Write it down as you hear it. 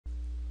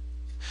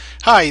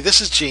Hi, this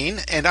is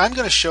Gene, and I'm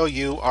going to show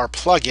you our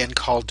plugin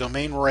called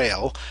Domain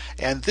Rail.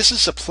 And this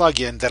is a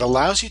plugin that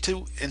allows you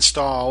to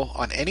install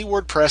on any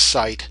WordPress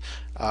site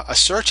a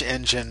search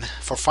engine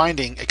for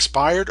finding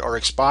expired or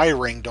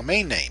expiring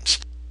domain names.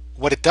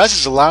 What it does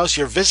is allows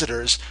your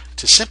visitors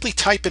to simply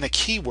type in a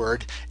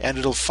keyword and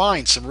it'll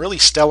find some really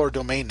stellar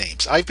domain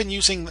names. I've been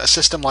using a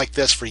system like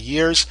this for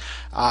years,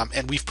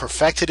 and we've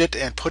perfected it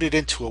and put it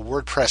into a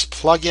WordPress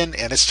plugin,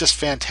 and it's just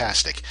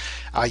fantastic.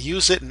 I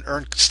use it and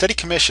earn steady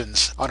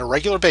commissions on a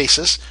regular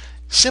basis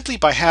simply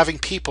by having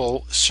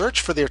people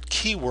search for their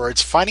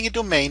keywords, finding a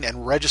domain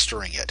and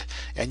registering it,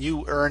 and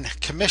you earn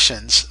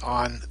commissions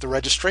on the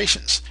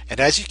registrations.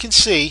 And as you can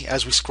see,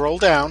 as we scroll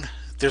down,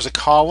 there's a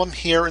column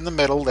here in the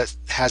middle that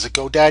has a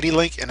GoDaddy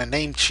link and a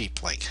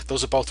Namecheap link.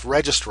 Those are both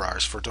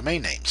registrars for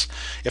domain names.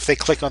 If they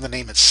click on the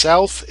name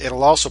itself,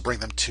 it'll also bring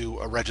them to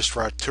a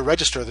registrar to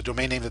register the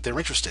domain name that they're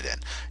interested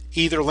in.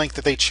 Either link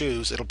that they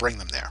choose, it'll bring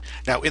them there.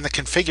 Now, in the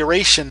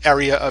configuration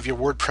area of your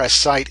WordPress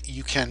site,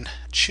 you can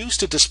choose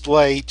to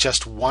display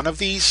just one of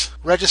these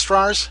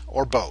registrars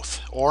or both,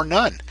 or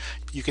none.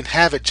 You can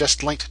have it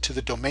just linked to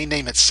the domain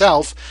name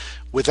itself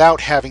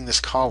without having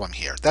this column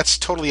here. That's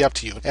totally up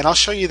to you, and I'll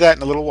show you that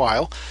in a little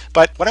while.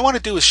 But what I want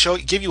to do is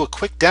give you a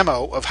quick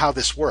demo of how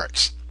this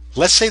works.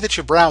 Let's say that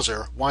your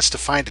browser wants to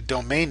find a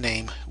domain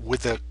name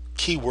with the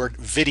keyword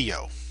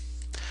video.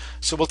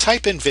 So we'll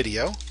type in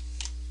video.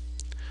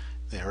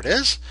 There it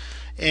is.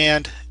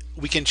 And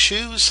we can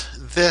choose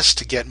this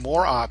to get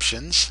more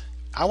options.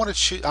 I want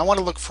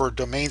to look for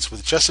domains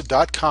with just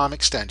a .com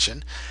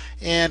extension,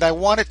 and I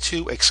want it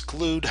to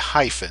exclude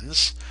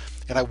hyphens,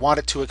 and I want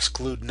it to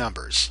exclude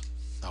numbers.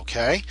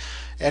 Okay,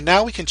 and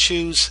now we can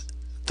choose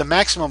the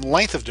maximum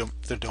length of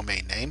the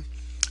domain name.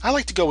 I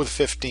like to go with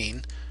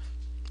 15,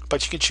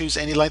 but you can choose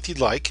any length you'd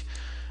like.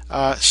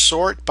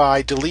 Sort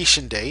by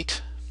deletion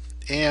date,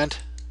 and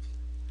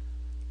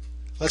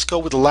let's go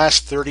with the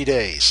last 30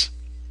 days.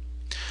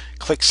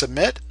 Click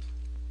submit,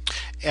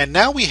 and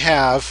now we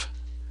have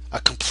a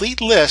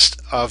complete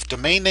list of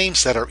domain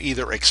names that are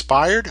either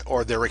expired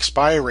or they're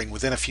expiring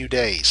within a few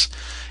days.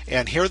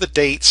 And here are the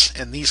dates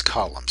in these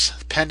columns.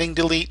 Pending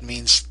delete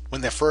means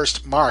when they're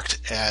first marked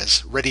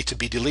as ready to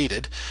be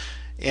deleted,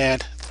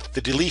 and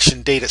the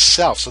deletion date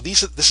itself. So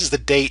this is the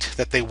date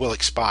that they will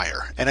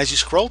expire. And as you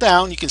scroll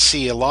down, you can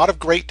see a lot of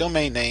great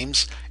domain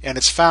names, and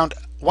it's found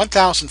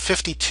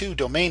 1,052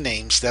 domain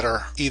names that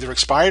are either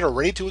expired or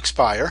ready to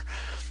expire.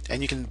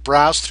 And you can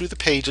browse through the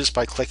pages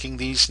by clicking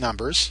these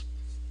numbers.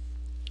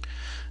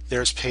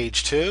 There's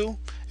page 2,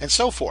 and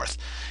so forth.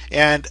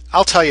 And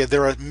I'll tell you,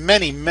 there are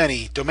many,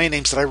 many domain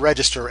names that I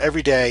register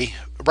every day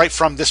right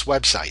from this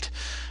website.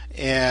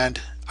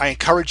 And I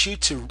encourage you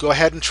to go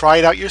ahead and try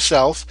it out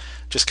yourself.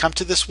 Just come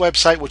to this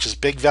website, which is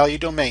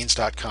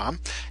bigvaluedomains.com,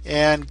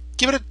 and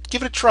give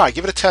it a try,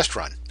 give it a test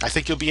run. I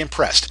think you'll be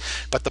impressed.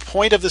 But the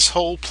point of this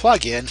whole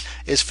plugin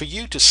is for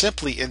you to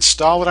simply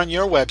install it on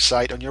your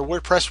website, on your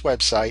WordPress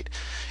website,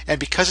 and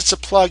because it's a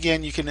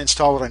plugin, you can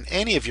install it on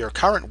any of your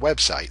current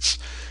websites.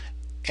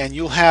 And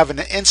you'll have an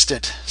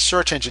instant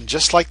search engine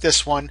just like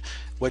this one,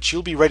 which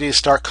you'll be ready to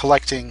start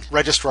collecting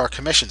registrar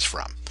commissions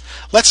from.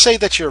 Let's say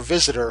that your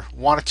visitor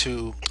wanted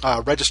to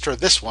register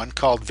this one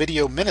called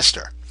Video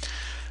Minister.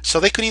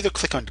 So they could either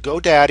click on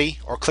GoDaddy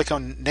or click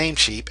on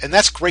Namecheap, and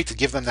that's great to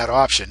give them that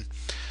option.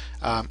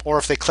 Or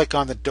if they click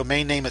on the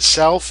domain name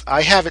itself,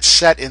 I have it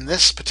set in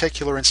this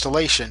particular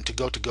installation to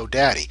go to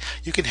GoDaddy.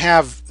 You can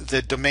have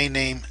the domain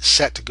name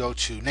set to go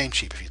to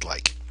Namecheap if you'd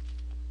like.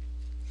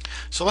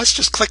 So let's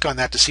just click on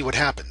that to see what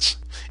happens.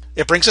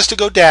 It brings us to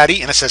GoDaddy,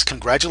 and it says,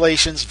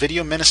 congratulations,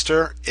 Video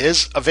Minister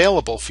is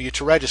available for you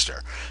to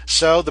register.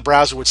 So the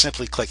browser would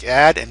simply click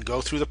add and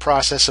go through the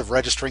process of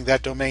registering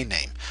that domain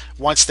name.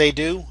 Once they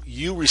do,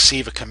 you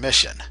receive a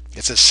commission.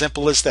 It's as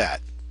simple as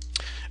that.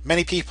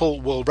 Many people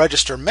will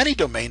register many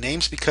domain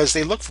names because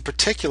they look for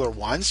particular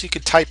ones. You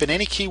could type in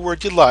any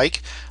keyword you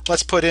like.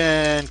 Let's put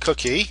in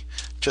cookie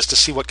just to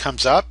see what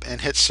comes up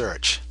and hit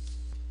search.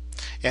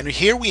 And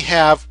here we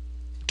have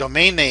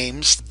domain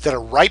names that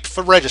are ripe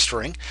for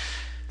registering,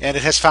 and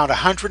it has found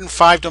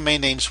 105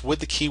 domain names with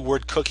the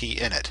keyword cookie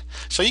in it.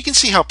 So you can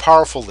see how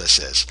powerful this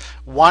is.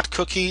 Want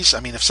cookies? I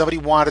mean, if somebody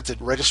wanted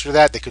to register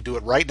that, they could do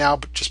it right now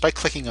just by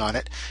clicking on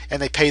it,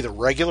 and they pay the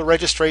regular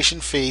registration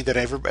fee that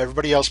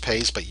everybody else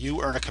pays, but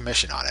you earn a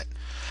commission on it.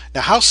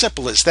 Now, how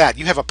simple is that?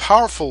 You have a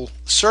powerful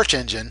search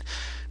engine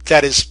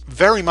that is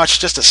very much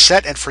just a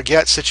set and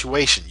forget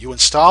situation. You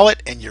install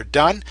it and you're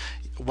done.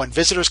 When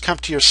visitors come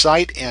to your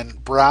site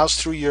and browse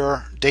through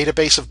your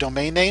database of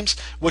domain names,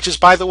 which is,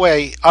 by the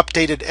way,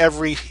 updated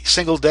every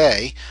single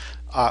day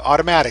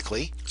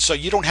automatically, so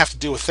you don't have to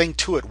do a thing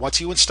to it.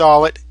 Once you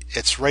install it,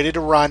 it's ready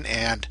to run,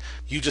 and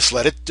you just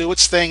let it do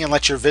its thing and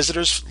let your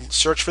visitors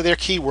search for their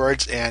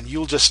keywords, and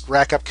you'll just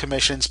rack up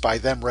commissions by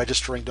them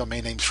registering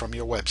domain names from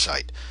your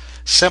website.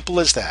 Simple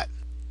as that.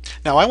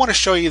 Now I want to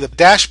show you the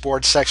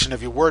dashboard section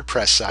of your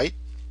WordPress site,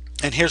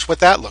 and here's what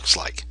that looks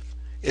like.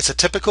 It's a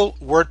typical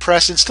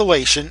WordPress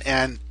installation,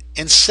 and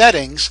in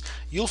settings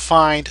you'll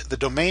find the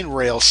domain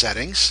rail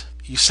settings,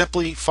 You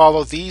simply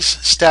follow these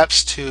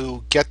steps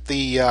to get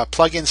the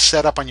plugin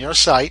set up on your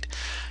site.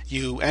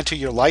 You enter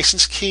your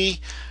license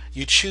key.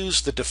 You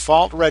choose the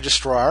default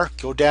registrar,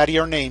 GoDaddy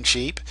or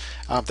Namecheap.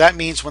 That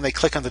means when they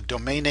click on the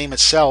domain name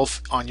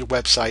itself on your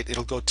website,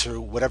 it'll go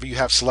to whatever you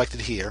have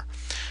selected here.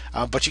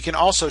 But you can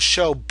also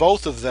show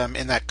both of them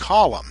in that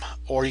column,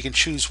 or you can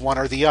choose one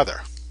or the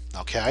other.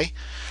 Okay?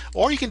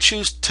 Or you can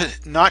choose to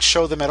not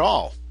show them at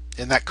all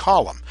in that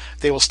column.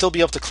 They will still be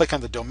able to click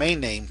on the domain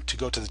name to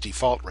go to the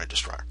default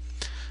registrar.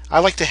 I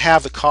like to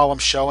have the column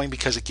showing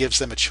because it gives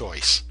them a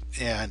choice.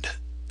 And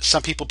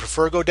some people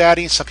prefer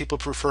GoDaddy and some people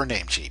prefer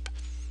Namecheap.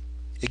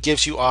 It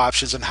gives you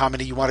options on how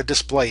many you want to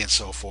display and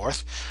so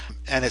forth.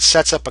 And it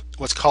sets up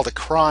what's called a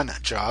cron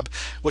job,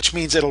 which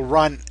means it'll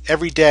run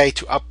every day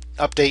to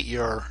update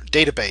your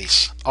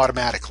database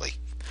automatically.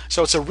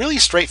 So it's a really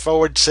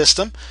straightforward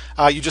system.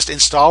 You just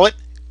install it,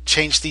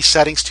 change these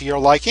settings to your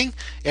liking,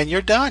 and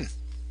you're done.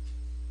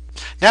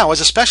 Now, as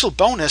a special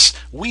bonus,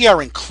 we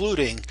are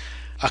including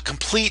a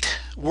complete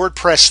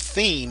WordPress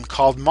theme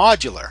called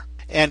Modular.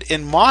 And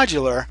in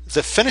Modular,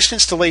 the finished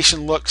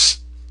installation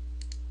looks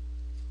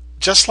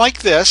just like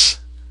this,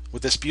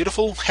 with this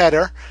beautiful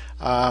header.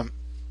 And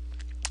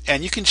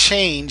you can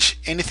change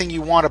anything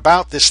you want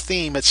about this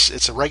theme.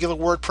 It's a regular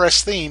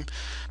WordPress theme.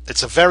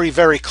 It's a very,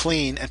 very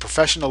clean and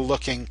professional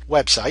looking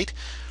website.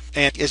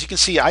 And as you can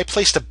see, I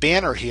placed a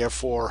banner here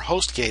for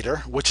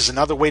HostGator, which is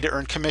another way to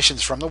earn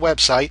commissions from the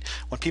website.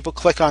 When people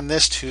click on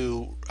this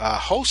to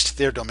host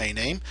their domain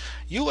name,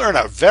 you'll earn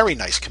a very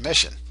nice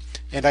commission.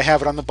 And I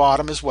have it on the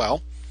bottom as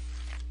well.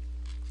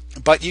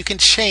 But you can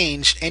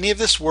change any of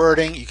this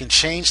wording, you can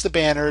change the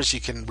banners,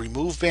 you can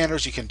remove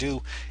banners, you can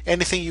do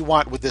anything you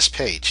want with this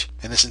page.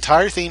 And this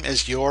entire theme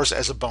is yours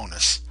as a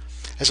bonus.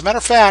 As a matter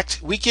of fact,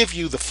 we give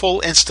you the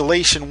full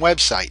installation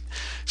website.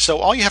 So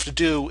all you have to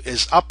do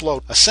is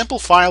upload a simple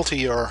file to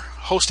your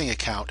hosting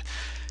account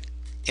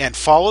and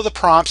follow the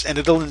prompts, and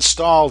it'll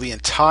install the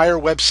entire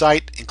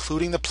website,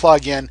 including the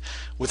plugin,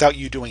 without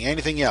you doing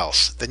anything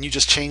else. Then you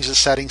just change the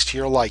settings to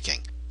your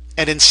liking.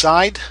 And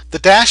inside the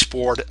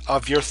dashboard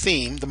of your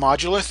theme, the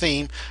modular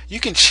theme, you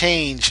can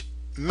change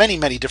many,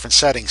 many different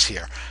settings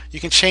here.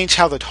 You can change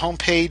how the home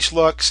page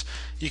looks.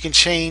 You can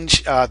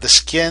change the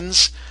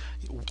skins.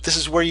 This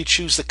is where you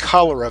choose the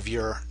color of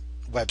your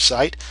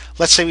website.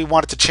 Let's say we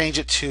wanted to change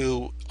it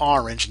to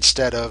orange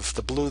instead of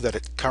the blue that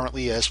it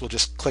currently is. We'll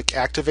just click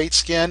Activate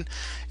Skin,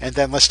 and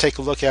then let's take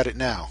a look at it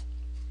now.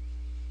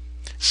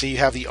 See, you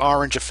have the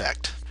orange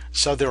effect.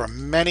 So there are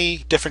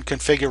many different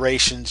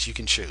configurations you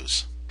can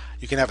choose.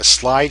 You can have a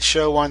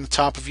slideshow on the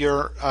top of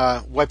your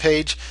web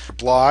page,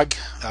 blog,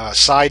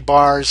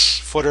 sidebars,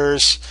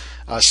 footers,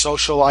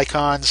 social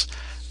icons,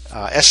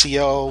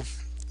 SEO,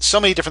 so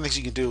many different things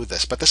you can do with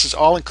this, but this is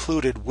all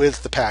included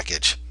with the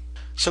package.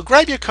 So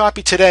grab your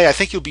copy today. I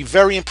think you'll be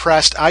very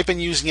impressed. I've been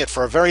using it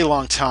for a very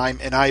long time,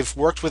 and I've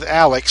worked with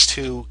Alex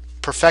to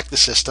perfect the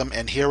system,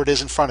 and here it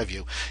is in front of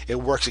you.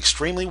 It works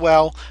extremely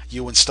well.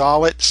 You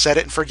install it, set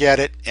it and forget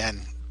it,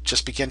 and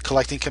just begin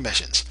collecting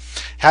commissions.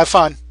 Have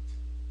fun.